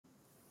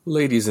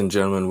Ladies and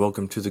gentlemen,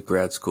 welcome to the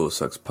Grad School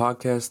Sucks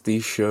podcast, the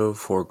show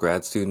for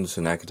grad students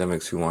and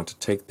academics who want to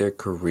take their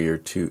career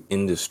to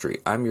industry.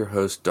 I'm your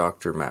host,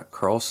 Dr. Matt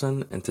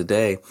Carlson, and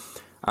today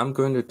I'm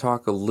going to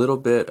talk a little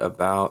bit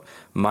about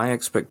my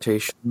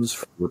expectations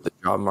for what the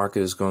job market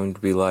is going to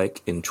be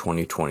like in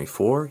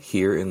 2024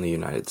 here in the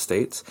United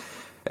States,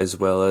 as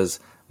well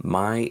as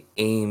my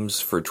aims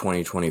for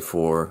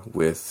 2024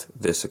 with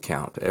this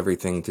account,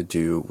 everything to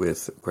do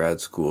with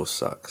Grad School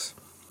Sucks.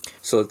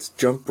 So let's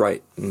jump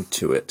right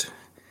into it.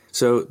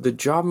 So the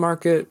job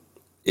market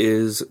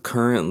is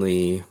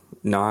currently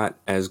not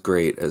as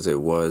great as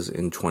it was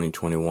in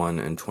 2021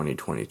 and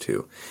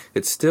 2022.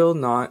 It's still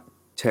not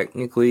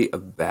technically a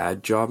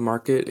bad job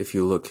market if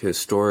you look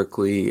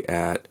historically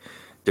at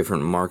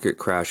different market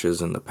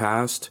crashes in the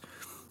past.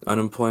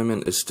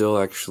 Unemployment is still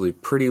actually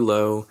pretty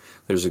low.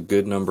 There's a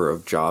good number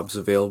of jobs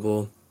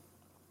available.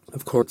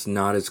 Of course, it's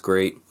not as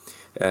great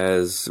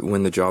as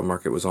when the job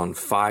market was on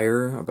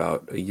fire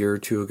about a year or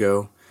two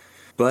ago,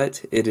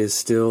 but it is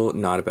still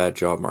not a bad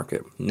job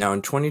market. Now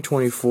in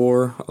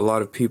 2024, a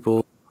lot of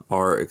people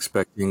are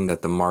expecting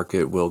that the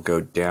market will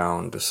go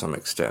down to some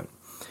extent,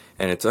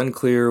 and it's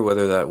unclear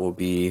whether that will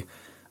be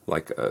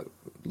like a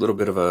little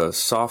bit of a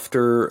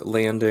softer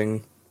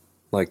landing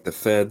like the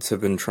Feds have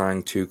been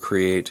trying to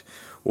create,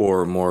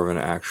 or more of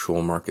an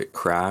actual market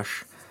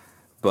crash.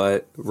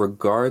 But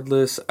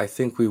regardless, I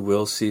think we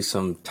will see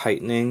some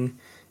tightening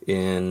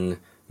in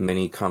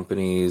many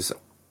companies'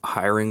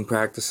 hiring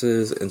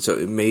practices, and so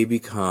it may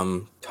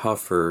become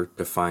tougher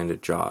to find a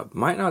job.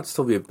 Might not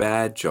still be a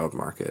bad job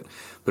market,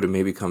 but it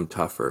may become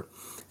tougher.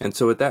 And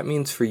so what that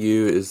means for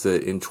you is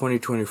that in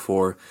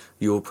 2024,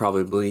 you will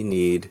probably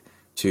need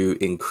to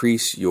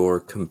increase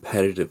your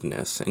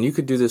competitiveness. And you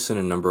could do this in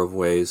a number of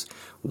ways.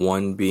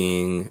 One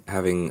being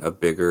having a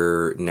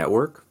bigger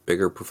network,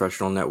 bigger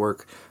professional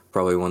network,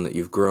 probably one that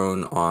you've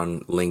grown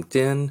on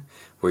LinkedIn,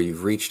 where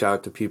you've reached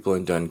out to people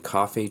and done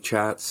coffee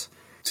chats.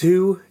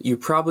 Two, you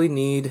probably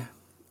need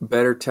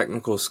better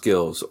technical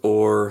skills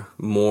or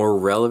more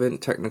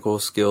relevant technical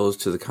skills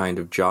to the kind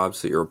of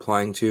jobs that you're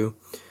applying to.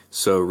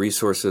 So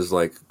resources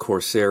like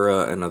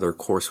Coursera and other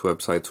course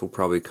websites will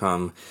probably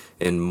come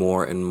in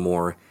more and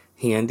more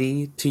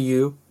handy to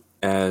you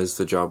as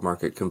the job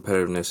market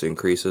competitiveness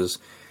increases.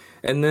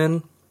 And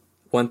then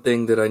one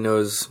thing that I know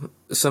is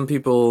some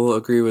people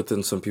agree with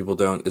and some people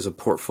don't is a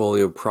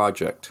portfolio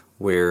project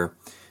where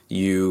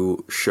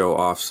you show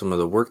off some of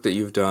the work that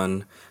you've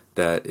done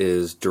that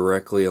is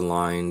directly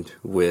aligned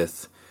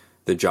with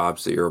the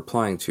jobs that you're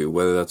applying to,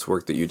 whether that's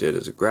work that you did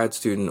as a grad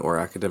student or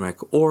academic,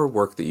 or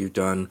work that you've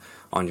done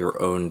on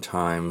your own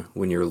time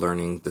when you're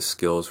learning the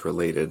skills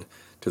related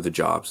to the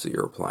jobs that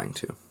you're applying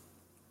to.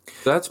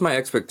 So that's my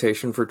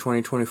expectation for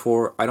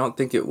 2024. I don't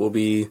think it will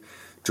be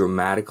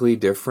dramatically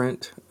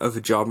different of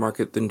a job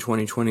market than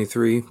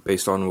 2023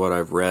 based on what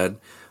I've read,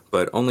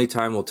 but only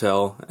time will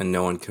tell and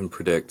no one can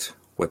predict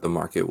what the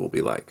market will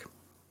be like.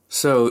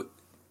 So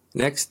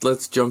next,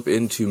 let's jump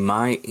into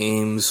my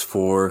aims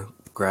for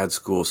Grad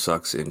School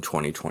Sucks in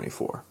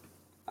 2024.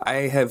 I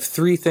have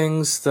 3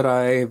 things that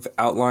I've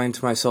outlined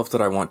to myself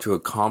that I want to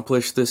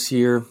accomplish this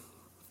year.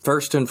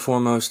 First and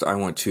foremost, I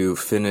want to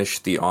finish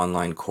the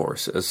online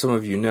course. As some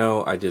of you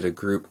know, I did a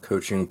group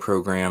coaching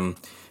program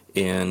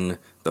in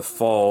the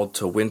fall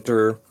to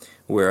winter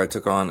where I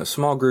took on a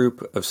small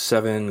group of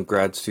 7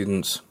 grad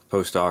students,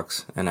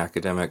 postdocs, and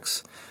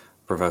academics,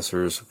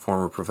 professors,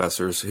 former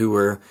professors who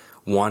were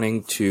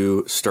wanting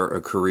to start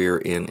a career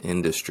in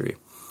industry.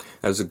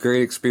 It was a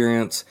great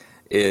experience.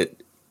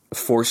 It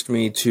forced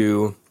me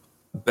to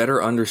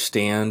better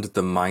understand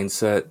the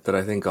mindset that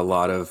I think a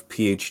lot of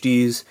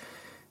PhDs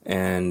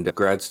and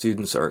grad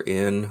students are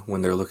in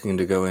when they're looking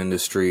to go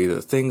industry,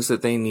 the things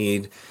that they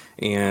need.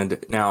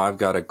 And now I've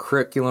got a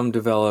curriculum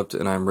developed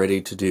and I'm ready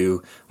to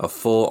do a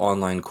full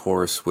online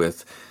course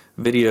with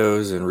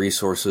videos and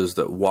resources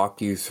that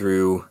walk you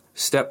through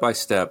step by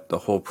step the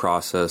whole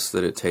process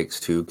that it takes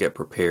to get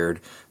prepared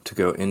to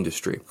go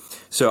industry.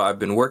 So I've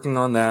been working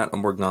on that.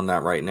 I'm working on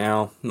that right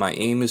now. My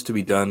aim is to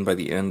be done by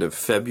the end of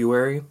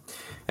February,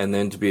 and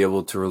then to be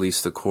able to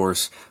release the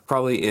course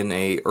probably in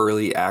a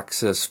early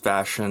access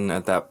fashion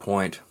at that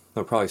point.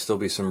 There'll probably still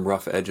be some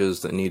rough edges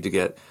that need to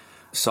get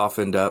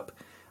softened up,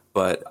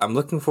 but I'm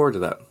looking forward to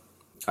that.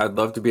 I'd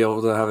love to be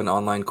able to have an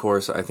online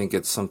course. I think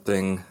it's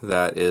something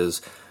that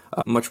is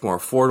much more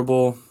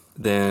affordable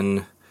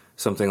than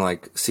something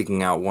like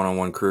seeking out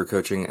one-on-one career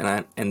coaching.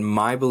 And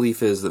my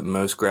belief is that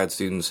most grad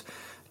students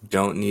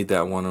don't need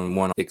that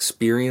one-on-one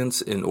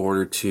experience in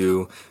order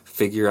to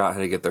figure out how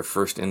to get their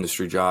first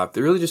industry job.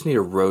 They really just need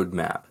a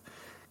roadmap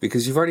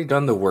because you've already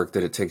done the work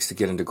that it takes to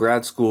get into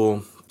grad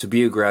school, to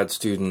be a grad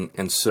student,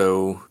 and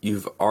so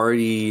you've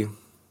already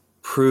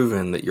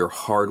proven that you're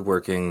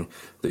hardworking,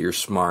 that you're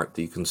smart,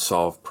 that you can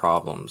solve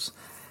problems.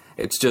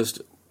 It's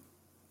just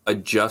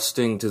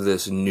adjusting to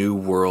this new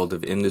world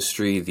of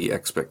industry, the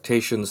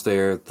expectations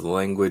there, the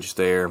language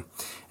there,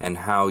 and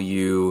how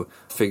you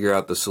figure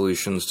out the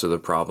solutions to the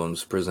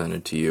problems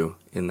presented to you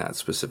in that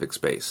specific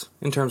space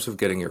in terms of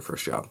getting your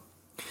first job.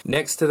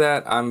 Next to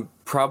that, I'm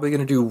probably going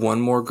to do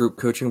one more group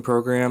coaching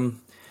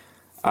program.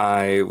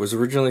 I was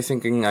originally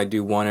thinking I'd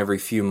do one every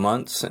few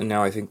months, and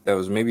now I think that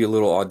was maybe a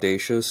little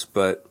audacious,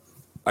 but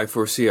I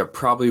foresee I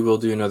probably will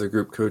do another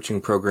group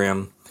coaching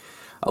program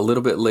a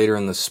little bit later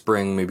in the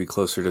spring, maybe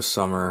closer to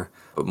summer,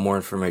 but more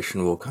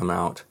information will come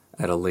out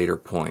at a later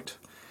point.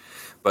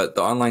 But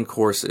the online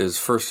course is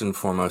first and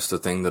foremost the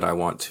thing that I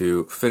want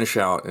to finish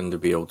out and to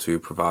be able to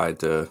provide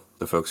to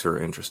the folks who are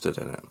interested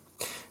in it.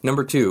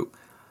 Number 2,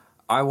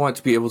 I want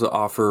to be able to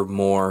offer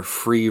more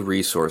free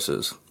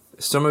resources.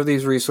 Some of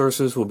these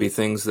resources will be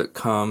things that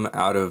come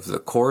out of the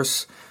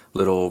course,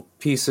 little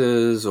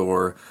pieces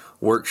or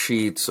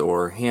worksheets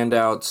or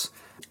handouts,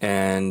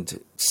 and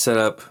set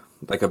up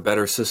like a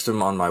better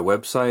system on my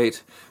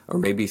website or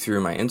maybe through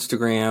my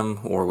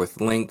Instagram or with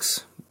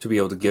links to be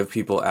able to give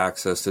people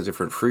access to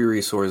different free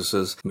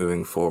resources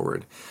moving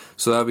forward.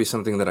 So that'll be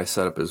something that I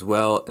set up as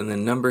well. And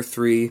then number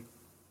 3,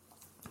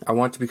 I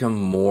want to become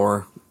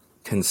more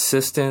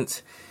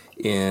consistent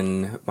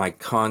in my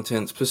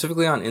content,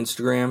 specifically on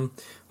Instagram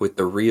with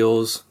the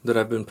reels that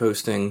I've been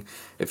posting.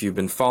 If you've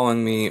been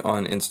following me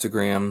on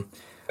Instagram,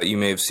 you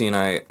may have seen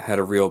I had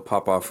a reel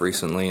pop off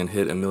recently and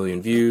hit 1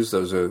 million views. That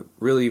was a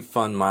really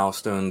fun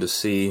milestone to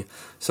see,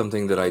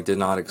 something that I did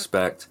not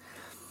expect.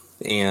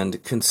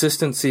 And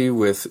consistency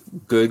with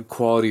good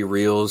quality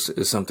reels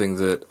is something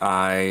that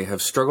I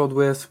have struggled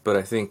with, but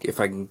I think if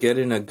I can get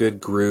in a good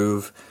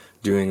groove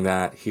doing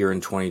that here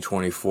in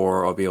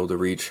 2024, I'll be able to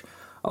reach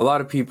a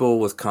lot of people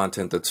with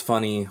content that's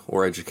funny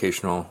or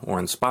educational or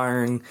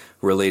inspiring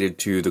related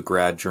to the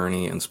grad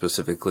journey and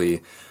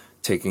specifically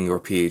taking your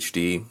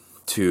PhD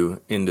to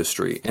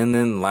industry. And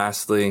then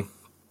lastly,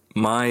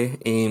 my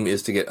aim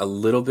is to get a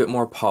little bit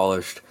more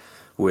polished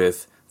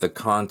with the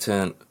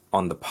content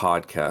on the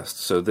podcast.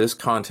 So this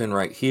content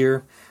right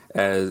here,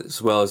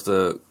 as well as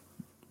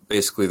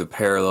basically the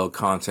parallel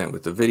content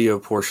with the video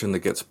portion that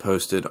gets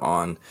posted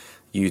on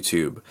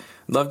YouTube.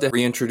 I'd love to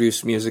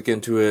reintroduce music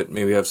into it,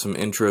 maybe have some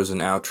intros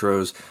and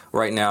outros.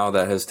 Right now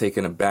that has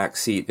taken a back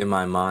seat in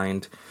my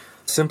mind,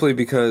 simply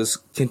because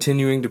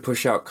continuing to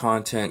push out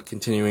content,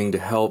 continuing to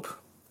help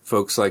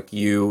folks like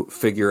you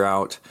figure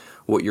out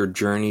what your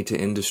journey to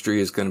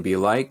industry is going to be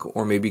like,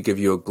 or maybe give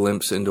you a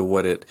glimpse into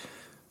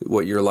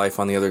what your life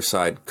on the other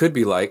side could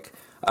be like,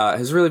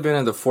 has really been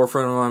at the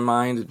forefront of my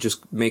mind,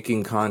 just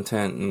making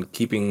content and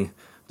keeping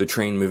the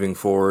train moving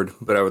forward.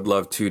 But I would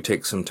love to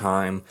take some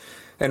time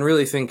and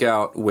really think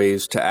out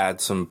ways to add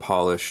some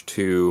polish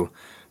to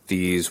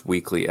these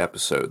weekly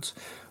episodes.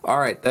 All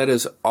right, that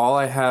is all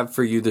I have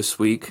for you this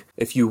week.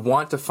 If you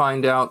want to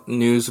find out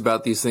news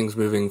about these things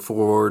moving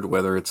forward,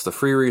 whether it's the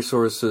free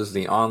resources,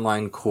 the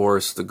online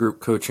course, the group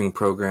coaching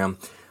program,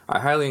 I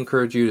highly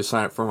encourage you to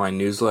sign up for my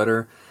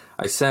newsletter.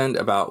 I send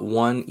about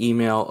 1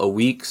 email a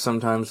week,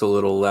 sometimes a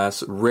little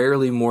less,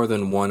 rarely more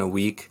than 1 a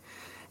week,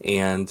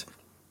 and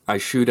I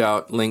shoot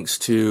out links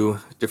to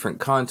different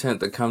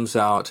content that comes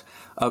out,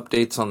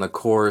 updates on the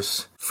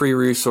course, free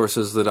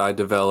resources that I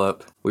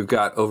develop. We've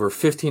got over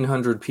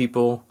 1,500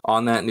 people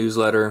on that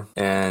newsletter,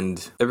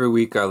 and every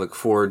week I look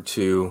forward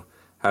to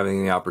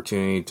having the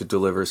opportunity to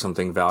deliver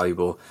something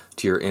valuable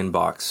to your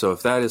inbox. So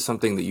if that is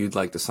something that you'd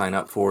like to sign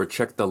up for,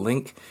 check the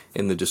link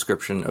in the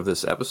description of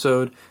this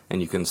episode,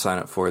 and you can sign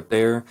up for it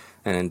there.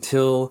 And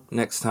until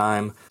next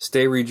time,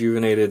 stay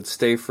rejuvenated,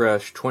 stay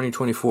fresh.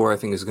 2024, I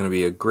think, is going to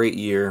be a great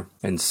year,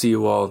 and see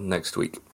you all next week.